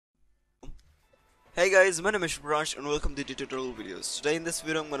Hey guys, my name is Branch and welcome to the tutorial videos. Today in this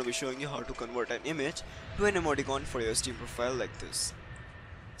video I'm going to be showing you how to convert an image to an emoticon for your Steam profile like this.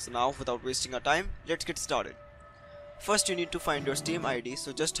 So now without wasting our time, let's get started. First you need to find your Steam ID, so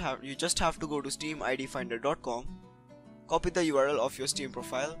you just have to go to steamidfinder.com, copy the URL of your Steam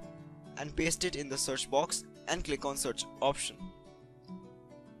profile and paste it in the search box and click on search option.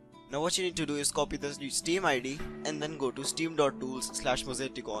 Now what you need to do is copy the Steam ID and then go to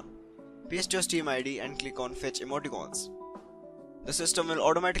steam.tools/Emoticon. Paste your Steam ID and click on Fetch Emoticons. The system will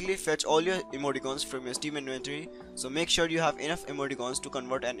automatically fetch all your emoticons from your Steam inventory, so make sure you have enough emoticons to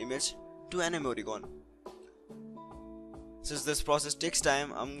convert an image to an emoticon. Since this process takes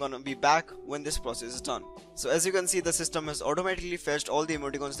time, I'm gonna be back when this process is done. So as you can see, the system has automatically fetched all the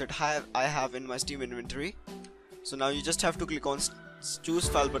emoticons that I have in my Steam inventory. So now you just have to click on choose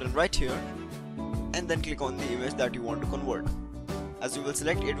file button right here and then click on the image that you want to convert. As you will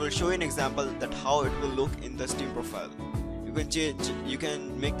select, it will show you an example that how it will look in the Steam profile. You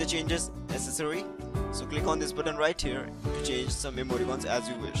can make the changes necessary, so click on this button right here to change some emoticons as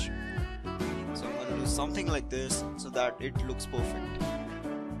you wish. So I'm gonna do something like this so that it looks perfect.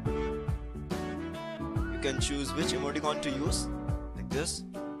 You can choose which emoticon to use, like this.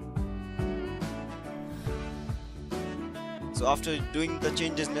 So after doing the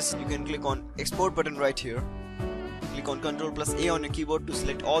changes necessary, you can click on export button right here. Click on Ctrl+A on your keyboard to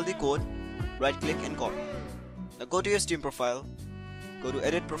select all the code, right click and copy. Now go to your Steam profile, go to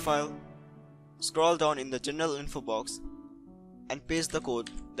edit profile, scroll down in the general info box and paste the code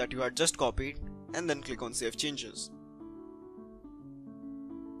that you had just copied and then click on save changes.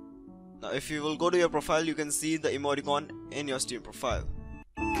 Now if you will go to your profile, you can see the emoticon in your Steam profile.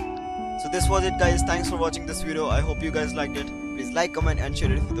 So this was it guys, thanks for watching this video. I hope you guys liked it. Please like, comment and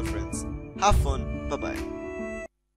share it with your friends. Have fun, bye bye.